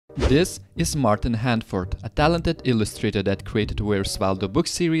This is Martin Handford, a talented illustrator that created Where's Waldo book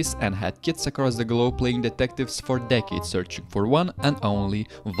series and had kids across the globe playing detectives for decades searching for one and only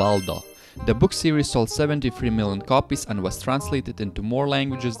Waldo. The book series sold 73 million copies and was translated into more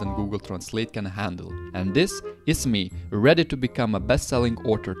languages than Google Translate can handle. And this is me, ready to become a best-selling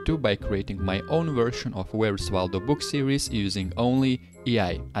author too by creating my own version of Where's Waldo book series using only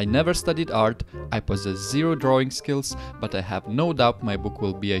AI. I never studied art, I possess zero drawing skills, but I have no doubt my book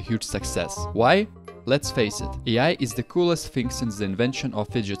will be a huge success. Why? Let's face it, AI is the coolest thing since the invention of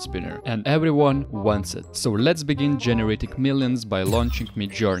fidget spinner, and everyone wants it. So let's begin generating millions by launching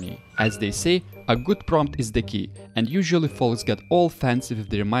Midjourney. As they say, a good prompt is the key, and usually folks get all fancy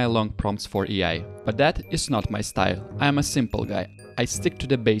with their mile-long prompts for AI. But that is not my style. I am a simple guy. I stick to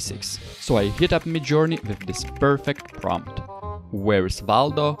the basics. So I hit up Midjourney with this perfect prompt. Where's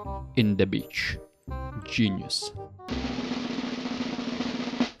Waldo? In the beach. Genius.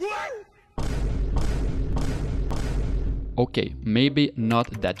 Okay, maybe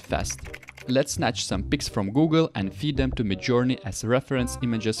not that fast. Let's snatch some pics from Google and feed them to Midjourney as reference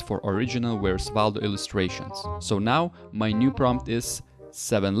images for original Where's Waldo illustrations. So now my new prompt is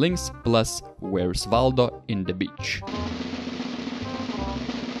 7 links plus Where's Waldo in the beach.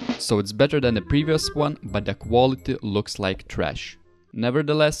 So it's better than the previous one, but the quality looks like trash.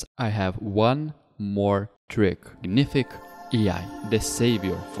 Nevertheless, I have one more trick. Magnific AI, the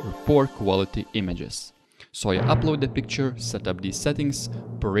savior for poor quality images. So I upload the picture, set up these settings,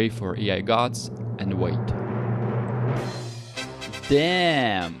 pray for AI gods, and wait.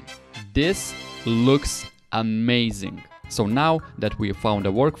 Damn! This looks amazing! So now that we have found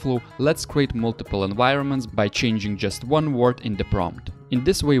a workflow, let's create multiple environments by changing just one word in the prompt. In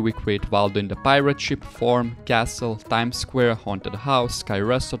this way we create Waldo in the pirate ship, farm, castle, Times Square, haunted house, sky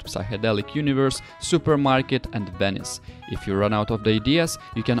resort, psychedelic universe, supermarket and Venice. If you run out of the ideas,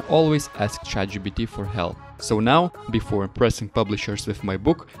 you can always ask ChatGPT for help. So now, before impressing publishers with my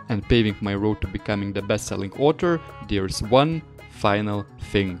book and paving my road to becoming the best-selling author, there's one final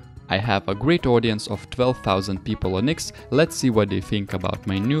thing. I have a great audience of 12,000 people on X. Let's see what they think about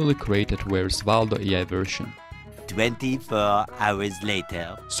my newly created Where's Waldo AI version. 24 hours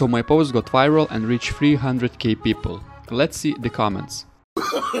later. So my post got viral and reached 300k people. Let's see the comments.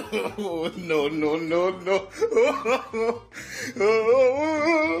 No, no, no, no.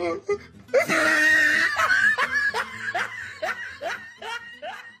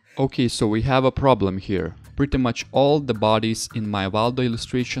 Okay, so we have a problem here. Pretty much all the bodies in my Waldo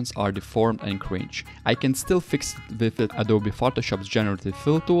illustrations are deformed and cringe. I can still fix it with Adobe Photoshop's generative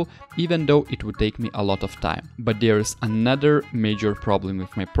fill tool, even though it would take me a lot of time. But there is another major problem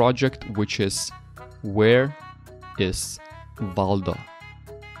with my project, which is, where is Waldo?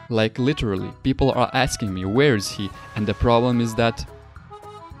 Like literally, people are asking me where is he, and the problem is that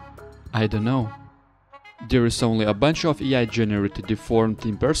I don't know. There is only a bunch of AI-generated deformed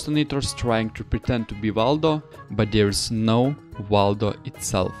impersonators trying to pretend to be Waldo, but there is no Waldo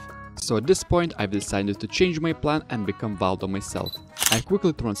itself. So at this point I've decided to change my plan and become Waldo myself. I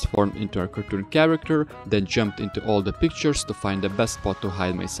quickly transformed into a cartoon character, then jumped into all the pictures to find the best spot to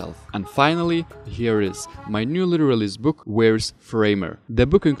hide myself. And finally, here is my newly released book, Where's Framer. The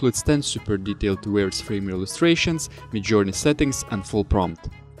book includes 10 super detailed Where's Framer illustrations, Midjourney settings and full prompt.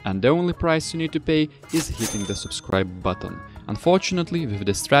 And the only price you need to pay is hitting the subscribe button. Unfortunately, with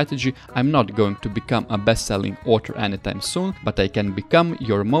this strategy, I'm not going to become a best-selling author anytime soon, but I can become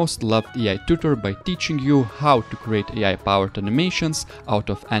your most loved AI tutor by teaching you how to create AI-powered animations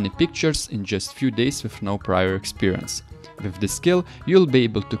out of any pictures in just few days with no prior experience. With this skill, you'll be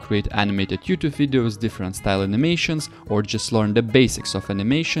able to create animated YouTube videos, different style animations, or just learn the basics of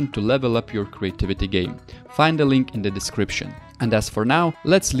animation to level up your creativity game. Find the link in the description. And as for now,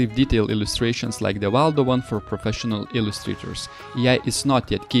 let's leave detailed illustrations like the Waldo one for professional illustrators. AI is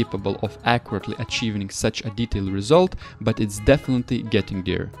not yet capable of accurately achieving such a detailed result, but it's definitely getting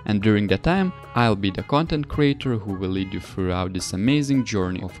there. And during that time, I'll be the content creator who will lead you throughout this amazing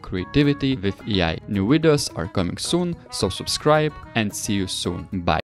journey of creativity with AI. New videos are coming soon, so subscribe and see you soon. Bye.